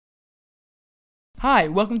Hi,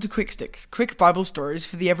 welcome to Quick Sticks, quick Bible stories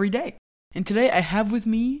for the everyday. And today I have with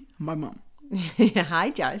me my mum.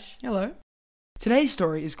 Hi, Josh. Hello. Today's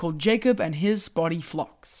story is called Jacob and his Spotty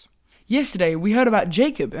Flocks. Yesterday we heard about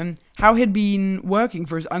Jacob and how he'd been working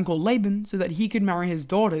for his Uncle Laban so that he could marry his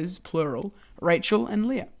daughters, plural, Rachel and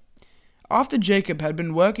Leah. After Jacob had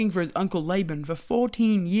been working for his Uncle Laban for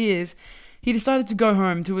 14 years, he decided to go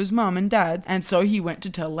home to his mum and dad, and so he went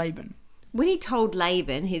to tell Laban. When he told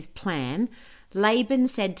Laban his plan, Laban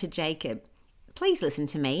said to Jacob, "Please listen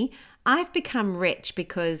to me. I've become rich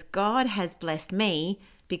because God has blessed me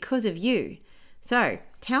because of you. So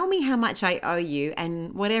tell me how much I owe you,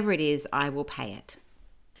 and whatever it is, I will pay it."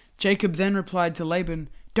 Jacob then replied to Laban,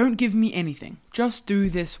 "Don't give me anything, just do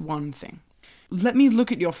this one thing. Let me look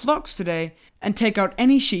at your flocks today and take out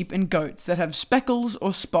any sheep and goats that have speckles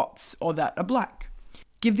or spots or that are black.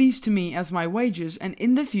 Give these to me as my wages, and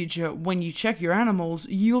in the future, when you check your animals,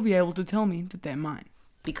 you'll be able to tell me that they're mine."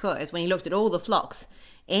 Because when he looked at all the flocks,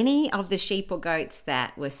 any of the sheep or goats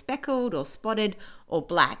that were speckled or spotted or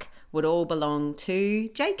black would all belong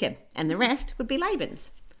to Jacob, and the rest would be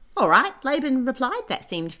Laban's. "All right," Laban replied. That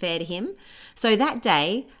seemed fair to him. So that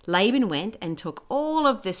day, Laban went and took all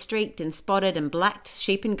of the streaked and spotted and blacked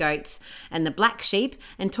sheep and goats and the black sheep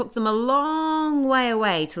and took them a long way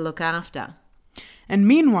away to look after. And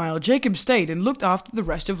meanwhile, Jacob stayed and looked after the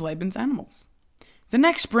rest of Laban's animals. The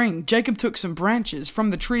next spring, Jacob took some branches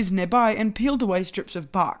from the trees nearby and peeled away strips of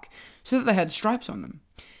bark so that they had stripes on them.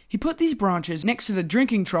 He put these branches next to the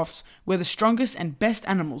drinking troughs where the strongest and best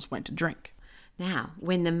animals went to drink. Now,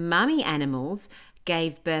 when the mummy animals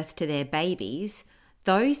gave birth to their babies,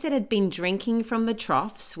 those that had been drinking from the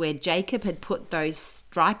troughs where Jacob had put those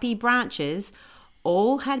stripy branches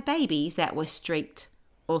all had babies that were streaked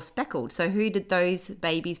or speckled. So who did those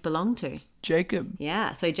babies belong to? Jacob.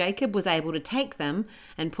 Yeah, so Jacob was able to take them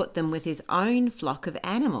and put them with his own flock of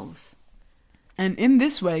animals. And in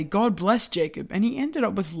this way, God blessed Jacob, and he ended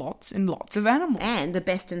up with lots and lots of animals. And the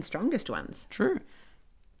best and strongest ones. True.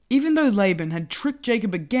 Even though Laban had tricked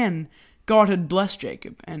Jacob again, God had blessed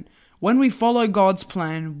Jacob. And when we follow God's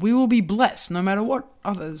plan, we will be blessed no matter what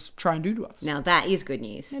others try and do to us. Now that is good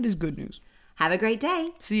news. It is good news. Have a great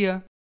day. See ya.